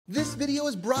This video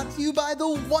is brought to you by the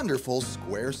wonderful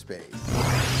Squarespace.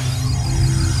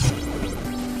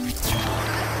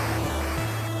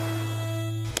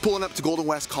 Pulling up to Golden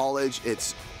West College,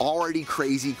 it's already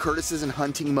crazy. Curtis is in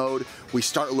hunting mode. We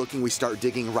start looking, we start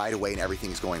digging right away, and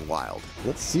everything's going wild.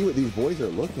 Let's see what these boys are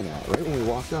looking at. Right when we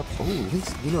walked up, oh,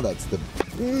 you know that's the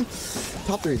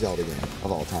top 3 Zelda game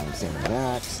of all time. Sam and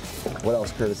Max. What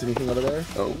else, Curtis? Anything over there?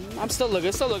 Oh, I'm still looking.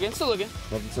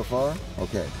 Nothing so far?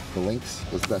 Okay, the Lynx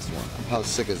was the best one. How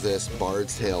sick is this?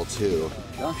 Bard's Tale 2,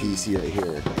 PC right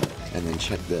here. And then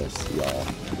check this, y'all.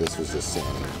 This was just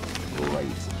standing right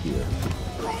here.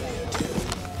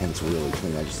 And it's really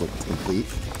clean. I just looked, it's complete.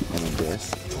 And then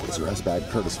this is the rest bag.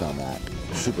 Curtis found that.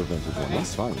 Super vintage one.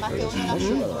 That's fine, Curtis. There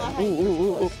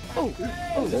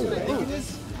we go.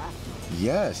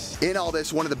 Yes. In all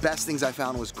this, one of the best things I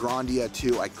found was Grandia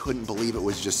 2. I couldn't believe it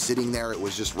was just sitting there. It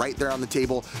was just right there on the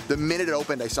table. The minute it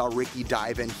opened, I saw Ricky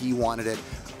dive in. He wanted it.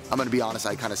 I'm gonna be honest,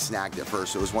 I kind of snagged it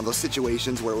first. It was one of those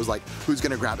situations where it was like, who's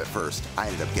gonna grab it first? I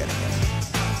ended up getting it.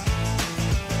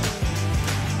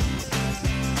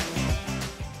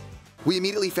 We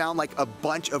immediately found like a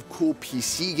bunch of cool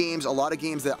PC games, a lot of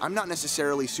games that I'm not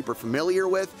necessarily super familiar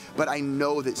with, but I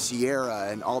know that Sierra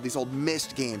and all these old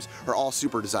Myst games are all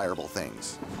super desirable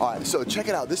things. All right, so check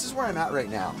it out. This is where I'm at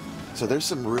right now. So there's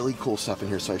some really cool stuff in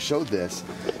here. So I showed this,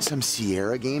 some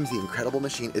Sierra games, The Incredible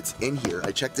Machine. It's in here.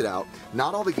 I checked it out.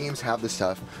 Not all the games have this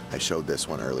stuff. I showed this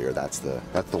one earlier. That's the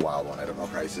wild one. I don't know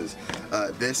prices.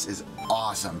 This is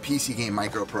awesome. PC Game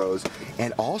Micro Pros,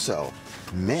 and also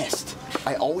Myst.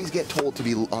 I always get told to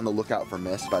be on the lookout for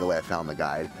Myst. By the way, I found the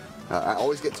guide. I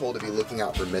always get told to be looking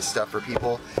out for Myst stuff for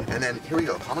people. And then here we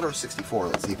go, Commodore 64.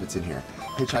 Let's see if it's in here.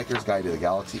 Hitchhiker's Guide to the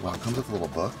Galaxy. Wow, it comes with a little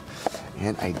book.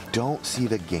 And I don't see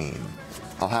the game.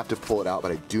 I'll have to pull it out,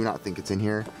 but I do not think it's in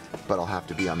here. But I'll have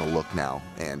to be on the look now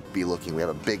and be looking. We have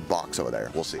a big box over there.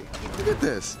 We'll see. Look at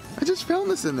this. I just found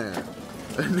this in there.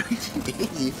 A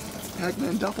 1980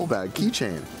 Pac-Man duffel bag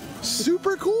keychain.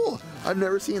 Super cool. I've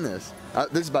never seen this.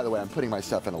 This is, by the way, I'm putting my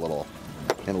stuff in a little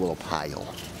pile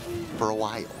for a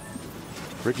while.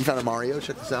 Ricky found a Mario.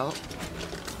 Check this out.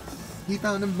 He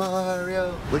found a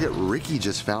Mario. Look at Ricky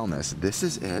just found this. This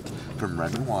is it from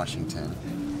Redmond, Washington.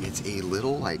 It's a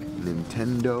little like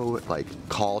Nintendo like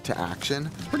call to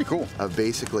action. It's pretty cool. Of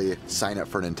basically sign up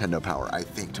for Nintendo Power. I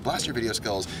think to blast your video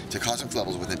skills to cosmic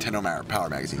levels with Nintendo Power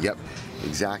magazine. Yep,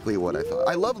 exactly what I thought.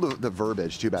 I love the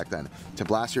verbiage too back then. To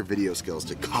blast your video skills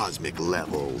to cosmic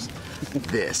levels.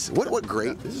 This. What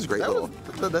great. This is great.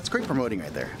 That's great promoting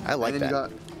right there. I like that. You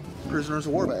got Prisoners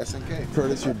of War by SNK.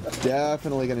 Curtis, you're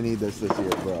definitely gonna need this year,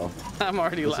 bro. I'm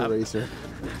already laughing. Eraser.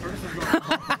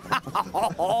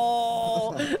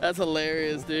 Oh, that's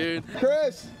hilarious, dude.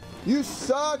 Chris, you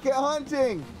suck at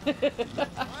hunting.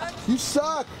 You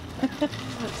suck.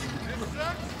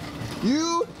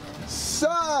 You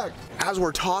suck. As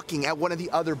we're talking at one of the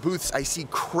other booths, I see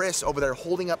Chris over there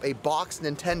holding up a boxed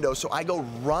Nintendo, so I go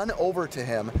run over to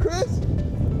him. Chris,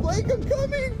 Blake, I'm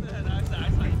coming.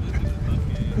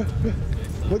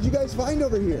 What'd you guys find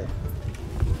over here?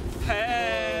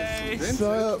 Hey! What's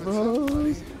up, bro?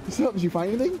 What's up? Did you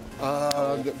find anything?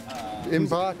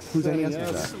 Inbox. Who's any answer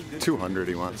that? 200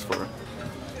 he wants for it.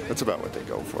 That's about what they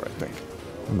go for, I think.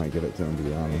 I might give it to him, to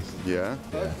be honest. Yeah?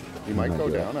 He might go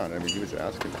down on it. I mean, he was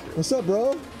asking. What's up,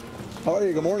 bro? How are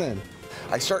you? Good morning.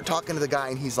 I start talking to the guy,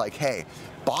 and he's like, hey,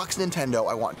 box Nintendo,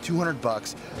 I want 200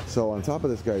 bucks. So on top of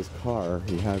this guy's car,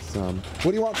 he has some.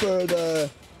 What do you want for the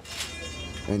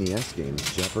NES games?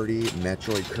 Jeopardy,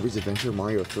 Metroid, Kirby's Adventure,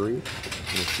 Mario 3, and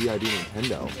a CID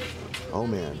Nintendo. Oh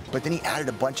man. But then he added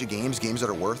a bunch of games that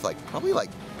are worth like probably like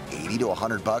 80 to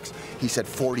 100 bucks. He said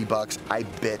 40 bucks. I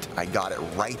bit. I got it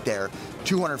right there.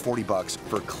 240 bucks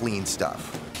for clean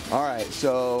stuff. All right,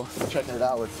 so checking it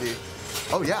out. Let's see.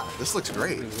 Oh yeah, this looks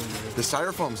great. The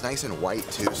styrofoam's nice and white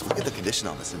too, so look at the condition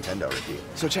on this Nintendo, Ricky.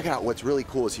 So check it out, what's really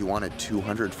cool is he wanted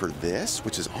 200 for this,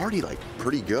 which is already like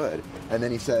pretty good. And then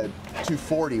he said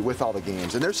 240 with all the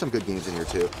games, and there's some good games in here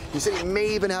too. He said he may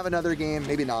even have another game,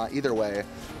 maybe not, either way.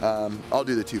 I'll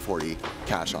do the 240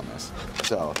 cash on this.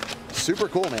 So, super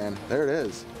cool, man, there it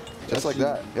is. Just like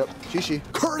that, yep, shishi.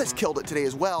 Curtis killed it today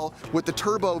as well with the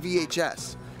Turbo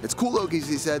VHS. It's cool though because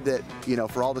he said that, you know,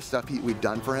 for all the stuff we've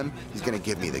done for him, he's gonna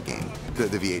give me the game, the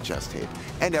VHS tape,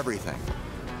 and everything.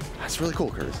 That's really cool,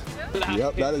 Curtis.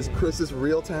 Yep, that is Chris's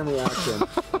real-time reaction.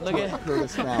 Look at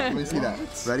Curtis now. Let me see that.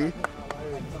 Ready?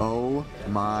 Oh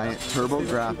my Turbo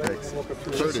Graphics.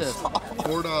 Curtis,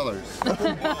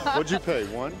 $4. What'd you pay?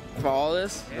 $1? For all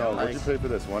this? No, what'd you pay for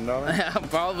this? $1?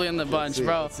 Probably in the bunch, see,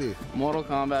 bro. let's see. Mortal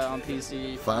Kombat on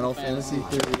PC. Final Fantasy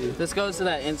 3. This goes to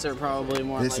that insert probably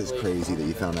more This is crazy that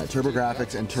you found that. Turbo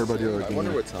Graphics and Turbo Duo I game.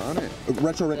 wonder what's on it.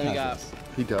 Retro Rick Then we has got this.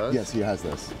 He does? Yes, he has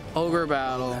this. Ogre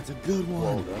Battle. That's a good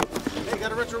one. Hey,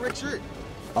 got a Retro Rick shirt.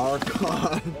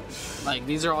 Archon. Like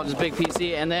these are all just big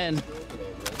PC, and then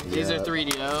these are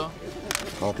 3DO.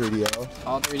 All 3DO.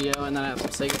 All 3DO, and then I have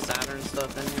some Sega Saturn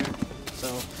stuff in here. So.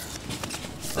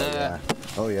 Oh yeah.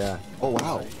 Oh yeah. Oh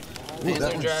wow. Ooh, that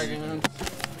Panzer one's- Dragoon.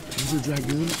 These are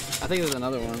Dragoon. I think there's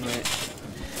another one, right?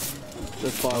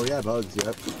 This ball. Oh yeah, bugs.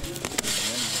 Yep.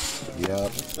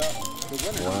 Yep.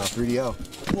 Wow. 3DO.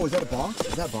 Oh, is that a bonk?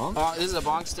 Is that bonk? This is a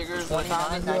bonk stickers. Yo,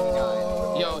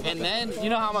 and then you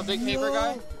know how I'm a big paper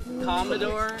guy?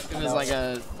 Commodore. It was like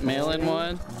a mail-in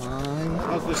one.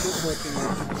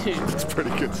 Dude. It's pretty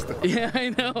good stuff. Yeah, I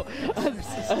know.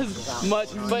 As much,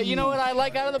 but you know what I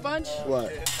like out of the bunch?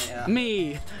 What?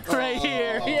 Me, right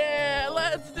here. Yeah,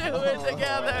 let's do it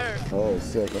together. Oh,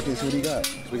 sick. Okay, so what do you got?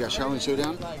 We got Shaolin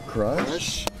Showdown, Crush.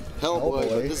 Crush, Hellboy,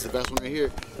 but this is the best one right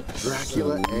here.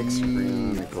 Dracula X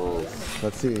Chronicles.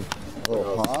 Let's see.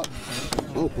 Oh, pop.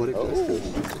 Oh, put it close.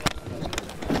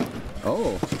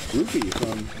 Oh, Luffy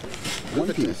from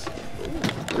One Piece.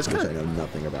 This guy I know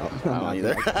nothing about. I don't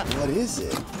either. What is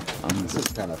it? This is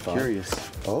kind of fun. Curious.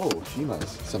 Oh, Shima's.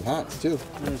 Some hats too.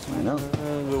 I know. I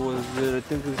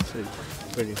think it's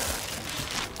pretty.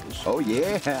 Oh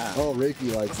yeah. Oh,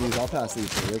 Ricky likes these. I'll pass these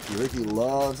to Ricky. Ricky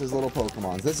loves his little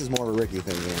Pokemons. This is more of a Ricky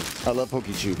thing, man. I love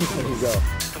Pokechew. There you go.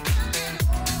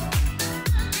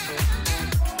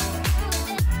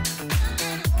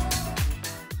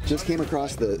 Just came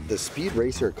across the Speed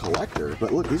Racer collector,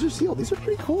 but look, these are sealed. These are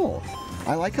pretty cool.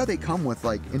 I like how they come with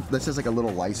like, this is like a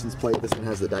little license plate. This one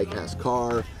has the die-cast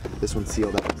car. This one's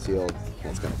sealed, that one's sealed.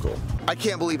 That's kind of cool. I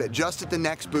can't believe it. Just at the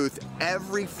next booth,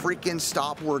 every freaking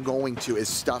stop we're going to is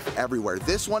stuff everywhere.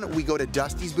 This one, we go to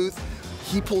Dusty's booth.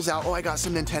 He pulls out, oh, I got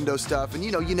some Nintendo stuff. And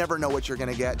you know, you never know what you're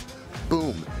gonna get.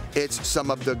 Boom. It's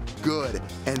some of the good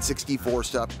N64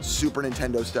 stuff, Super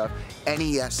Nintendo stuff,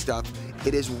 NES stuff.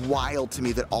 It is wild to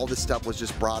me that all this stuff was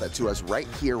just brought to us right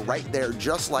here, right there,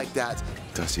 just like that.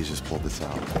 Dusty just pulled this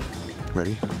out.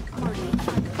 Ready?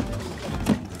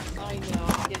 I know.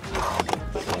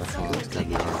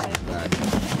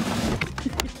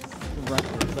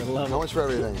 How much for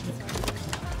everything?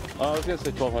 I was gonna say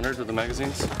 1,200 for the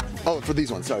magazines. Oh, for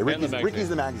these ones, sorry. And the magazine. Ricky's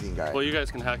the magazine guy. Well, you guys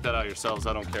can hack that out yourselves.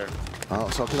 I don't care. Oh,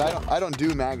 so because I don't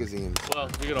do magazines. Well,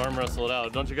 you can arm wrestle it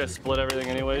out. Don't you guys split everything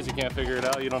anyways? You can't figure it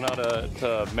out. You don't know how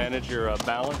to manage your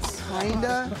balance.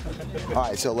 Kinda. All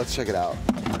right, so let's check it out.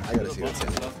 I gotta see what's in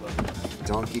it.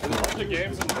 Donkey The Kong,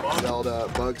 games in the bottom. Zelda,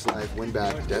 Bugs Life, Win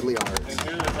Back, Deadly Arts. And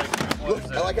here there's like Look,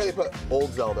 I like how they put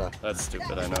old Zelda. That's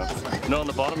stupid, I know. No, on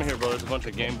the bottom here, bro, there's a bunch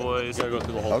of Game Boys. Gotta go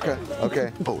through the whole Okay, thing.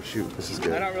 okay. Oh shoot, this is I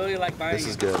good. don't really like buying This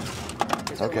is good.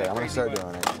 Okay, I'm gonna start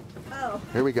doing it.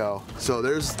 Here we go. So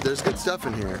there's good stuff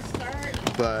in here.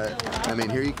 But I mean,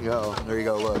 here you can go. There you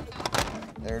go. Look.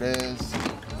 There it is.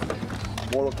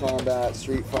 Mortal Kombat,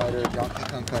 Street Fighter, Donkey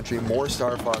Kong Country, more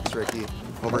Star Fox, Ricky.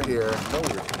 Over here.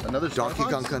 Another Donkey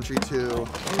Kong Country 2.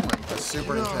 A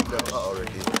Super Nintendo. Uh-oh,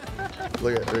 Ricky.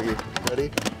 Look at Ricky. Ready?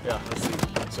 Yeah, let's see.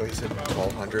 So he said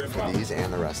 1,200 for these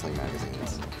and the wrestling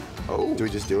magazines. Oh. Do we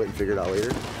just do it and figure it out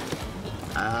later?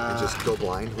 And just go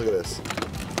blind? Look at this.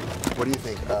 What do you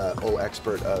think,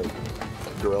 expert of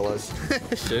gorillas?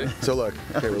 Sure. So look,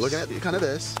 okay, we're looking at kind of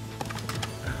this,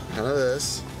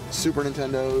 Super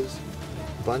Nintendos,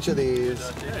 bunch of these,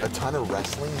 a ton of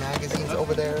wrestling magazines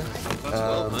over there.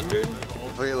 1,200?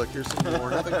 Okay, look, here's some more.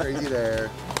 Nothing crazy there.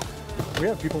 We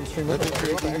have people in stream. Nothing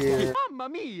crazy here. Mamma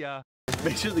mia!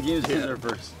 Make sure the game's there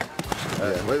first.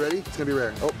 Yeah, wait, ready? It's gonna be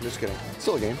rare. Oh, just kidding.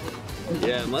 Still a game.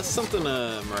 Yeah, unless something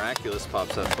miraculous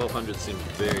pops up, 1,200 seems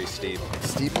very steep.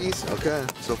 Steepies? Okay.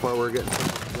 So far we're getting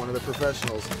one of the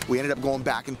professionals. We ended up going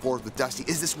back and forth with Dusty.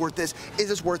 Is this worth this? Is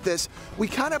this worth this? We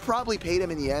kind of probably paid him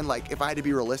in the end, like if I had to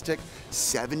be realistic,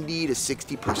 70 to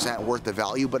 60% worth the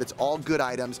value, but it's all good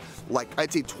items. Like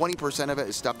I'd say 20% of it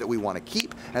is stuff that we want to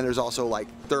keep, and there's also like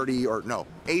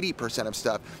 80% of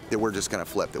stuff that we're just gonna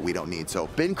flip that we don't need. So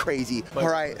been crazy. All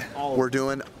right, we're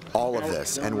doing all of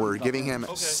this, and we're giving him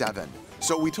 7.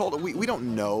 So we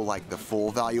don't know like the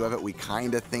full value of it. We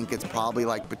kind of think it's probably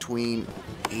like between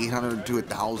 800 to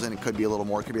 1,000. It could be a little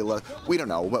more, it could be a little. We don't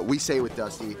know, but we say with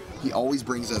Dusty, he always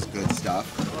brings us good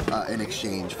stuff in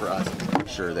exchange for us making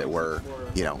sure that we're,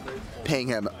 you know, paying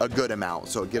him a good amount.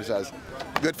 So it gives us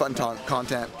good fun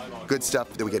content, good stuff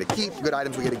that we get to keep, good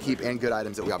items we get to keep, and good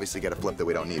items that we obviously get to flip that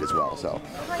we don't need as well. So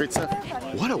great stuff.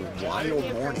 What a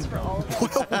wild morning.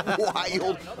 What a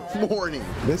wild morning.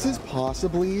 This is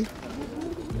possibly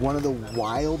one of the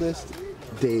wildest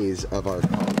days of our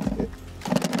college.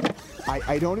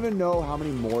 I don't even know how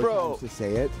many more times to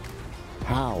say it.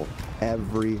 How?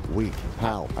 Every week.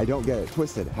 How? I don't get it.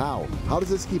 Twisted. How? How does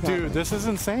this keep happening? Dude, this is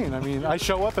insane. I mean, I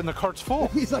show up and the cart's full.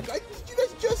 He's like, you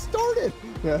guys just started.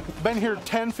 Yeah. Been here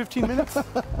 10, 15 minutes.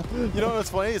 You know what's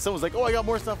funny? Someone's like, oh, I got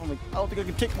more stuff. I'm like, I don't think I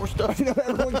can take more stuff. You know,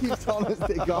 everyone keeps telling us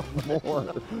they got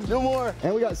more. No more.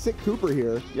 And we got Sick Cooper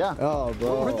here. Yeah. Oh,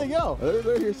 bro. Where'd they go?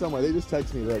 They're here somewhere. They just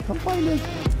text me. They're like, come find us.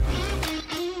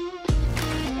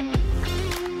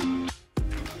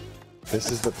 This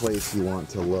is the place you want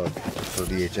to look for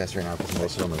VHS right now because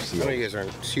most of them are sealed. I know you guys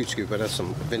aren't huge scoop, but that's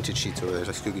some vintage sheets over there.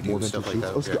 Like Scooby Doo and stuff like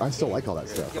that. Oh, I still like all that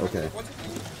stuff. Okay.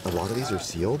 A lot of these are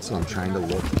sealed, so I'm trying to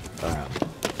look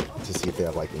to see if they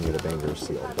have like any of the bangers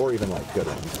sealed, or even like good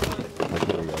ones. Like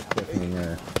here we go,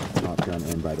 Cliffhanger, Top Gun,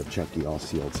 and Bride of Chucky all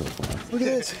sealed so far. Look at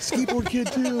this, Skateboard Kid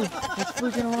 2. That's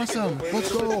freaking awesome.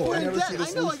 Let's go. I never see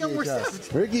this loose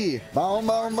VHS. Ricky, boom,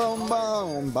 boom, boom,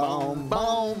 boom, boom,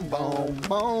 boom, boom,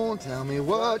 boom. Tell me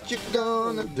what you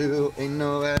gonna do. Ain't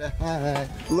nowhere to hide.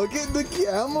 Look at the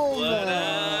camel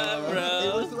man.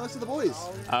 Hey, where's the rest of the boys?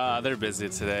 They're busy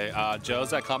today.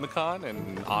 Joe's at Comic-Con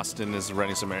and Austin is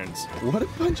running some errands. What a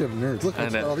bunch of nerds. Look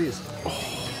at all these.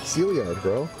 Seal yard,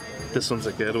 bro. This one's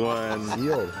a good one.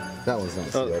 Sealed. That one's not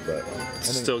sealed, but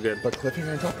it's still good. But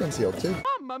Cliffhanger and Top Gun sealed too.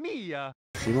 Mamma mia.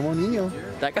 Shimo Nino.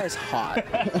 That guy's hot.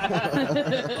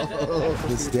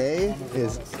 This day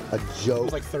is a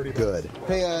joke. Like 30 good.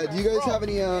 Hey, do you guys have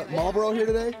any Marlboro here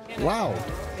today? Wow.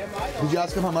 Did you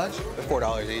ask them how much?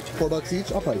 $4 each. $4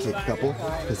 each? I'll probably take a couple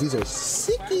because these are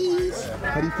sickies.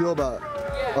 How do you feel about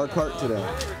our cart today?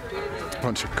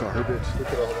 Bunch of garbage.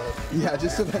 Yeah,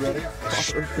 just so that.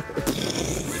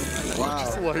 Wow.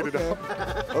 Just light it up.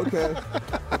 Okay.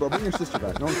 Bro, bring your sister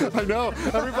back. No one cares. I know.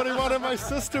 Everybody wanted my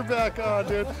sister back on,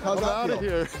 dude. How's I'm that out of feel?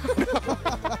 here.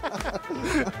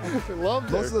 I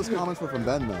loved Most her. of those comments were from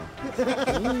Ben, though.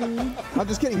 I'm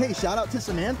just kidding. Hey, shout out to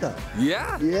Samantha.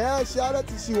 Yeah. Yeah, shout out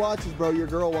to she watches, bro. Your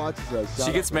girl watches us. Shout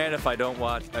She out. gets mad if I don't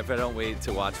watch, if I don't wait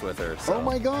to watch with her. So. Oh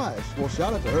my gosh. Well,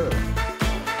 shout out to her.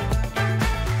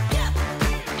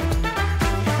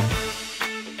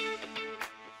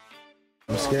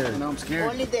 I'm scared. No, I'm scared.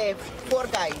 Only the 4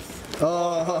 guys.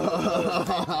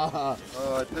 Oh.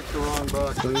 I picked the wrong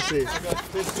box. Let me see. I got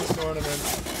Christmas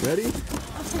ornaments. Ready?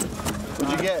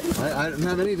 What'd you get? I don't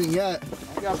have anything yet.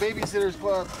 I got Babysitter's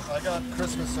Club. I got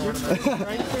Christmas ornaments.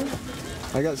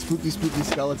 I got spooky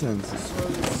skeletons.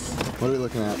 What are we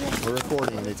looking at? We're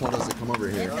recording. They told us to come over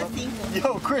here.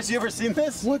 Yo, Chris, you ever seen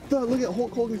this? What the? Look at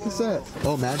Hulk Hogan cassette.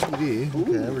 Oh, Mad TV.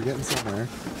 Okay, we're getting somewhere.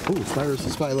 Ooh, Spyro's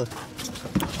Spyla.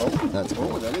 Oh, that's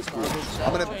cool. That is cool.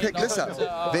 I'm gonna pick this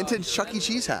up. Vintage Chuck E.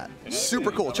 Cheese hat.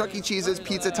 Super cool. Chuck E. Cheese's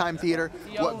Pizza Time Theater.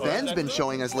 What Ben's been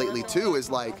showing us lately too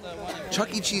is like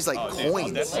Chuck E. Cheese like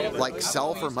coins, like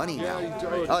sell for money now.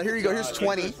 Here you go. Here's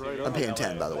 20. I'm paying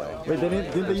 10, by the way. Wait,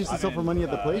 didn't they used to sell for money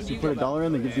at the place? You put $1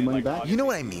 in, they gives you money back? You know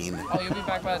what I mean? Oh, you'll be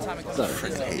back by the time it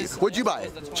comes. What'd you buy?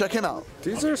 Check him out.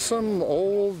 These are some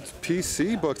old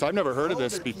PC books. I've never heard of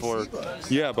this before.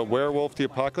 Yeah, but Werewolf the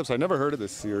Apocalypse. I never heard of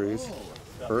this series.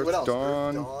 Earth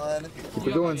Dawn. Keep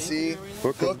it going. See.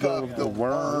 Book of the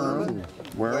Worm.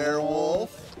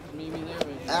 Werewolf.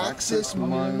 Axis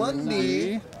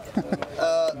Monday.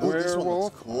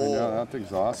 Werewolf. Cool. Yeah, that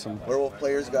thing's awesome. Werewolf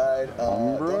Player's Guide.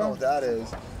 Don't know what that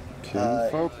is.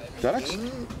 Kinfolk.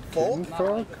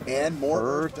 Kinfolk. And more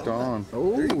Earth Dawn.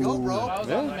 There you go, bro.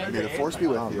 Yeah. May the force be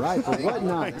with you. Right, but what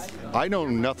not? I know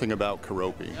nothing about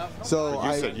Karopi. So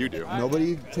you said you do.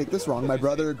 Nobody take this wrong. My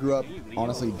brother grew up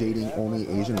honestly dating only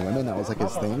Asian women. That was like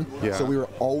his thing. Yeah. So we were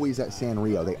always at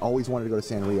Sanrio. They always wanted to go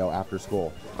to Sanrio after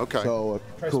school. Okay. So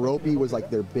Karopi was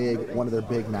like one of their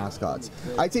big mascots.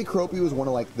 I'd say Karopi was one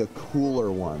of like the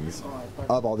cooler ones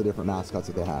of all the different mascots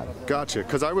that they had. Gotcha.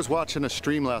 Because I was watching a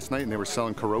stream last night and they were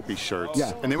selling Karopi shirts.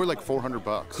 Yeah. And they were like $400.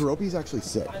 Karopi's actually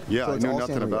sick. Yeah, so I it's knew all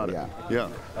nothing Sanrio, about it. Yeah.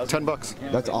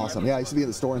 $10. That's awesome. Yeah, I used to be at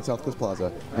the store in South Coast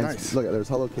Plaza. And Nice. Look, there's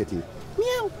Hello Kitty.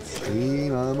 Meow.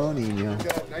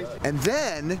 And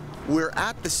then we're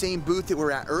at the same booth that we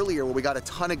were at earlier where we got a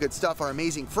ton of good stuff, our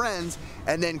amazing friends,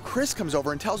 and then Chris comes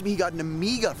over and tells me he got an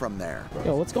Amiga from there.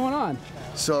 Yo, what's going on?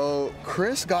 So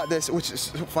Chris got this, which is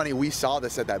funny, we saw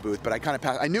this at that booth, but I kind of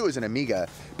passed, I knew it was an Amiga,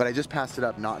 but I just passed it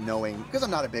up not knowing, because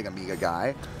I'm not a big Amiga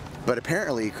guy, but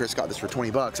apparently Chris got this for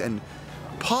 20 bucks, and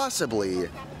possibly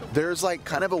there's like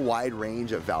kind of a wide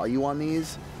range of value on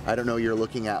these. I don't know, you're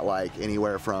looking at like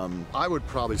anywhere from... I would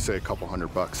probably say a couple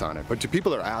 $100 on it, but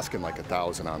people are asking like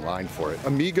 $1,000 online for it.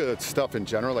 Amiga stuff in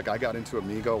general, like I got into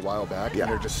Amiga a while back, and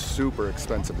they're just super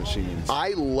expensive machines. I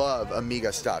love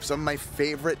Amiga stuff. Some of my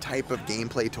favorite type of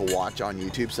gameplay to watch on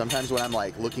YouTube, sometimes when I'm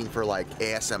like looking for like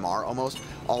ASMR almost,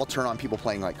 I'll turn on people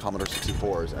playing like Commodore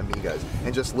 64s, Amigas,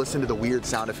 and just listen to the weird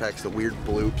sound effects, the weird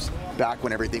bloops, back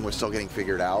when everything was still getting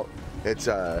figured out. It's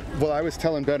well, I was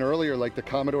telling Ben earlier, like the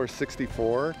Commodore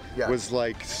 64 was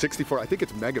like 64, I think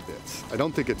it's megabits. I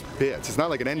don't think it's bits. It's not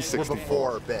like an N64.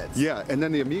 Before bits. Yeah, and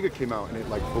then the Amiga came out and it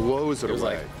like blows it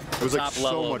away. It was like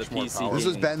so much more powerful. This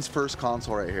was Ben's first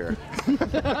console right here.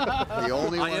 The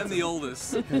only one. I am the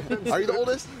oldest. Are you the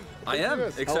oldest? I am,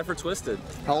 except for Twisted.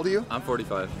 How old are you? I'm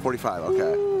 45. 45,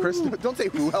 okay. Chris, don't say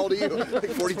who, how old are you?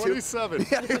 Like 42? 27.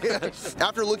 Yeah.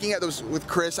 After looking at those with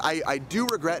Chris, I do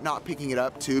regret not picking it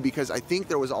up too, because I think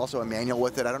there was also a manual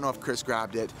with it. I don't know if Chris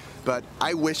grabbed it, but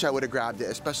I wish I would have grabbed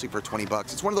it, especially for 20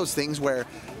 bucks. It's one of those things where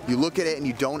you look at it and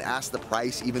you don't ask the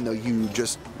price, even though you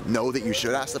just know that you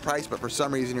should ask the price, but for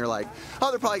some reason you're like,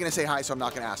 oh, they're probably gonna say hi, so I'm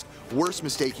not gonna ask. Worst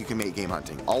mistake you can make game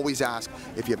hunting. Always ask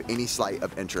if you have any slight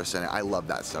of interest in it. I love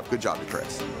that stuff. Good job to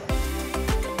Chris.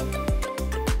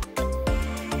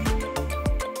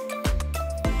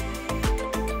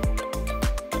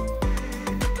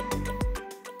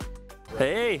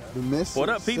 Hey, what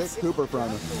up, peeps? Cooper from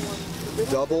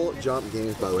Double Jump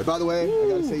Games, by the way. By the way, I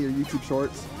gotta say your YouTube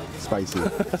shorts, spicy,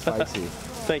 spicy.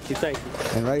 Thank you, thank you.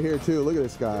 And right here too, look at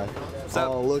this guy.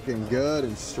 All looking good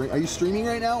and stream. Are you streaming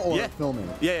right now or filming?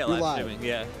 Yeah, You're live streaming.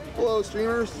 Yeah. Hello,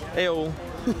 streamers. Heyo.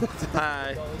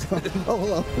 Hi. Oh,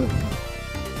 hello.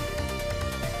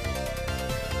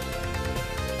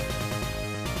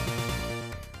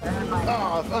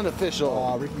 Oh, unofficial.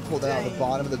 Oh, Ricky pulled it out of the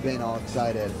bottom of the bin all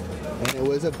excited. And it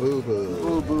was a boo-boo.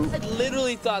 Boo-boo. I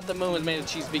literally thought the moon was made of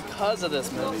cheese because of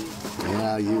this movie.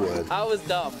 Yeah, you would. I was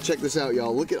dumb. Check this out,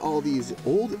 y'all. Look at all these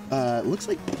old, looks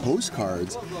like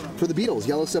postcards for the Beatles.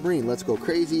 Yellow Submarine, Let's Go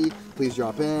Crazy, Please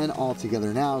Drop In, All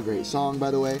Together Now. Great song, by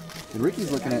the way. And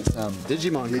Ricky's looking at some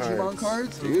Digimon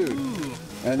cards. Dude. Ooh.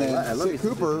 And then Sid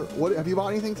Cooper, what, have you bought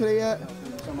anything today yet?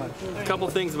 A couple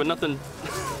things, but nothing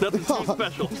too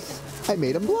special. I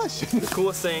made him blush. The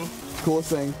coolest thing.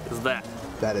 Is that.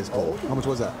 That is cool. How much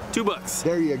was that? $2.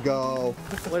 There you go.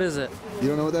 What is it? You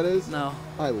don't know what that is? No.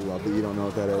 I love that you don't know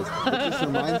what that is. It just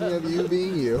reminds me of you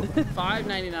being you.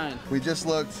 $5.99. We just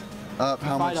looked up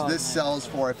how much this sells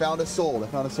for. I found a sold.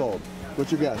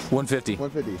 What's your guess? $150.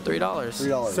 $150. $3.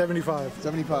 $3. 75.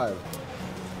 75.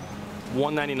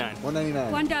 $1.99.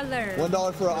 $1.99. $1.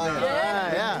 $1 for an iron.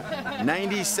 Yeah.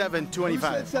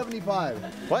 97.25. 75.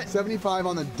 What? 75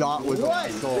 on the dot was what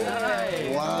sold.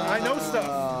 Wow. I know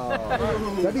stuff.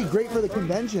 That'd be great for the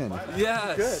convention.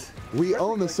 Yes. Good. We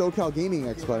own the SoCal Gaming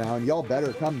Expo now, and y'all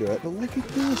better come to it. But look at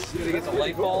this. Gonna get the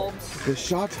light bulbs. The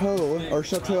Chateau, how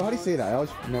do you say that? I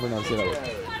always never know how to say that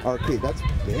word. Arcade, that's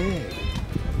big.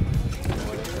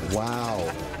 Wow.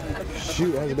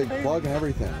 Shoot, it has a big plug and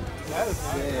everything. That is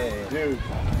sick. Dude.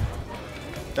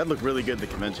 That looked really good at the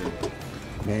convention.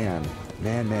 Man.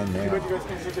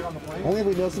 Only if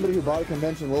we know somebody who bought a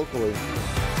convention locally.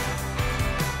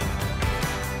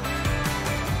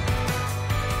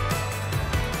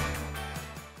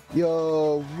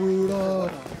 Yo,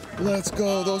 Rudolph, let's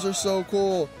go. Those are so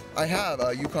cool. I have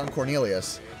a Yukon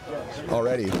Cornelius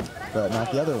already, but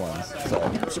not the other ones.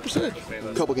 So, super sick.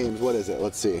 Couple games, what is it?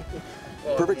 Let's see.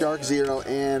 Perfect Dark Zero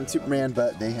and Superman,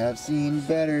 but they have seen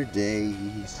better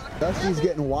days. Dusty's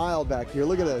getting wild back here.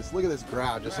 Look at this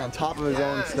crowd just on top of his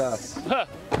own stuff.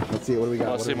 Let's see, what do we got?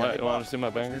 Want to see my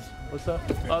bangers? What's that?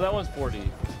 Oh, that one's 40.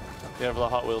 Yeah, for the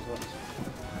Hot Wheels ones.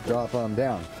 Drop them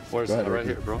down. Where's that? Right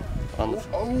here, bro.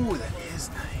 Oh, that is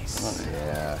nice.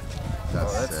 Yeah.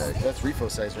 That's sick. That's refo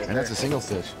size right there. And that's a single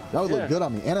stitch. That would look good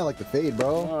on me. And I like the fade,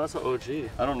 bro. Oh, that's an OG.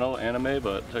 I don't know anime,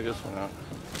 but check this one out.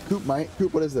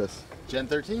 Coop, what is this? Gen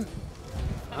 13?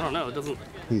 I don't know. It doesn't.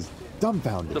 He's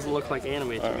dumbfounded. Doesn't look like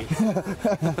anime to me.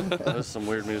 That's some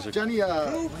weird music. Johnny,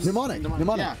 Mnemonic.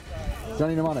 Yeah.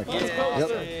 Johnny Mnemonic. Yeah.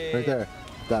 Yep, right there.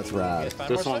 That's rad.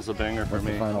 This one's a banger for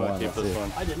me. I keep this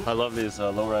one. I love these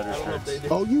lowrider shirts.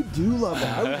 Oh, you do love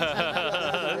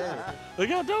that. Look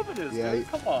how dope it is, yeah, dude.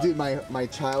 Come on. Dude, my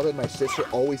childhood, my sister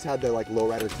always had the like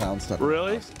lowrider clown stuff.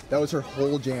 Really? That was her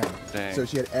whole jam. Dang. So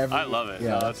she had every. I love it.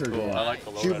 Yeah, no, that's her cool. jam. I like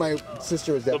the lowrider. My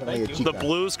sister was definitely a cheap The guy.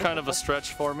 blue's kind of a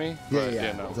stretch for me. Yeah, but,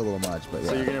 yeah. You know. It's a little much, but yeah.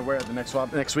 So you're gonna wear it the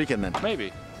next weekend then?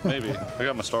 Maybe. Maybe. I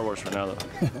got my Star Wars for now, though.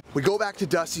 We go back to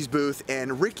Dusty's booth,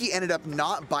 and Ricky ended up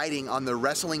not biting on the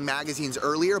wrestling magazines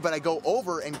earlier, but I go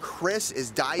over and Chris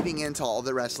is diving into all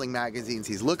the wrestling magazines.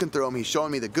 He's looking through them. He's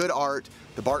showing me the good art,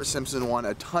 the Bart Simpson one,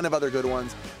 a ton of other good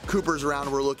ones. Cooper's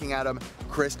around, we're looking at them.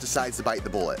 Chris decides to bite the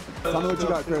bullet. Tell me what you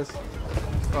got, Chris.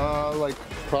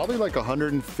 Probably like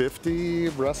 150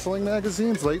 wrestling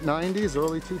magazines, late 90s,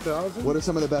 early 2000s. What are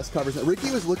some of the best covers? Ricky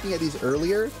was looking at these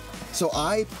earlier, so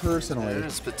I personally...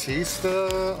 There's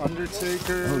Batista,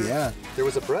 Undertaker. Oh yeah. There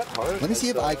was a Bret Hart. Let me see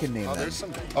if I can name them.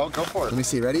 Oh, go for it. Let me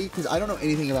see, ready? Because I don't know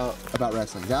anything about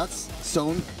wrestling. That's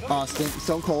Stone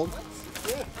Cold.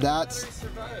 That's,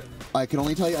 I can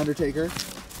only tell you Undertaker.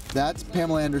 That's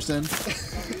Pamela Anderson.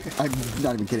 I'm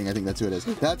not even kidding, I think that's who it is.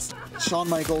 That's Shawn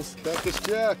Michaels. Cactus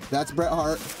Jack. That's Bret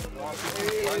Hart.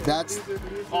 That's the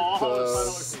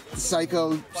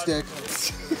Psycho Stick.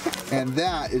 And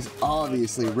that is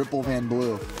obviously Ripple Van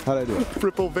Blue. How'd I do it?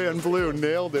 Ripple Van Blue,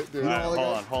 nailed it, dude.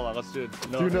 Hold on, let's do it.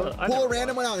 No, Pull a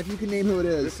random one out if you can name who it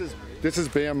is. This is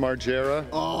Bam Margera.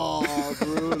 Oh,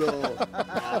 brutal.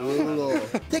 Brutal.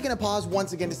 Taking a pause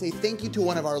once again to say thank you to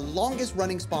one of our longest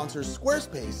running sponsors,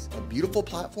 Squarespace, a beautiful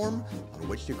platform on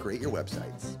which to create your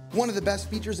websites. One of the best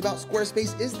features about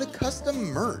Squarespace is the custom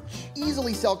merch.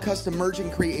 Easily sell custom merch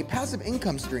and create a passive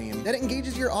income stream that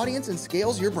engages your audience and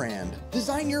scales your brand.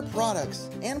 Design your products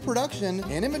and production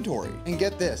and inventory. And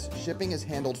get this, shipping is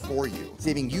handled for you,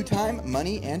 saving you time,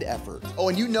 money, and effort. Oh,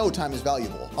 and you know time is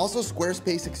valuable. Also,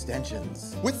 Squarespace extensions.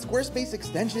 With Squarespace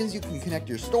extensions, you can connect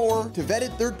your store to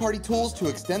vetted third-party tools to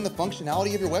extend the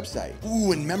functionality of your website.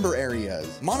 Ooh, and member areas.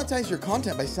 Monetize your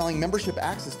content by selling membership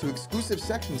access to exclusive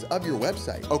sections of your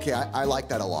website. Okay, I like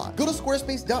that a lot. Go to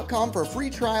squarespace.com for a free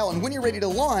trial, and when you're ready to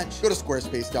launch, go to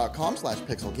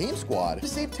squarespace.com/pixelgamesquad to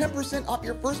save 10% off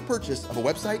your first purchase of a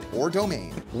website or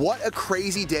domain. What a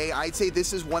crazy day. I'd say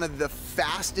this is one of the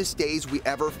fastest days we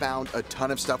ever found a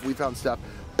ton of stuff. We found stuff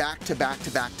back to back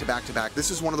to back to back to back. This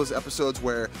is one of those episodes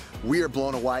where we are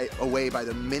blown away by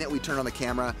the minute we turn on the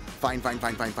camera, find,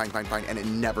 and it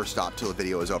never stopped till the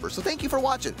video is over. So thank you for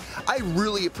watching. I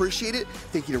really appreciate it.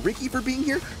 Thank you to Ricky for being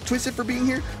here, Twisted for being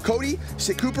here, Cody,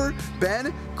 Cooper,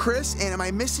 Ben, Chris, and am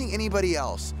I missing anybody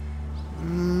else?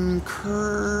 Nope,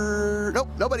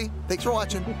 nobody. Thanks for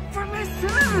watching.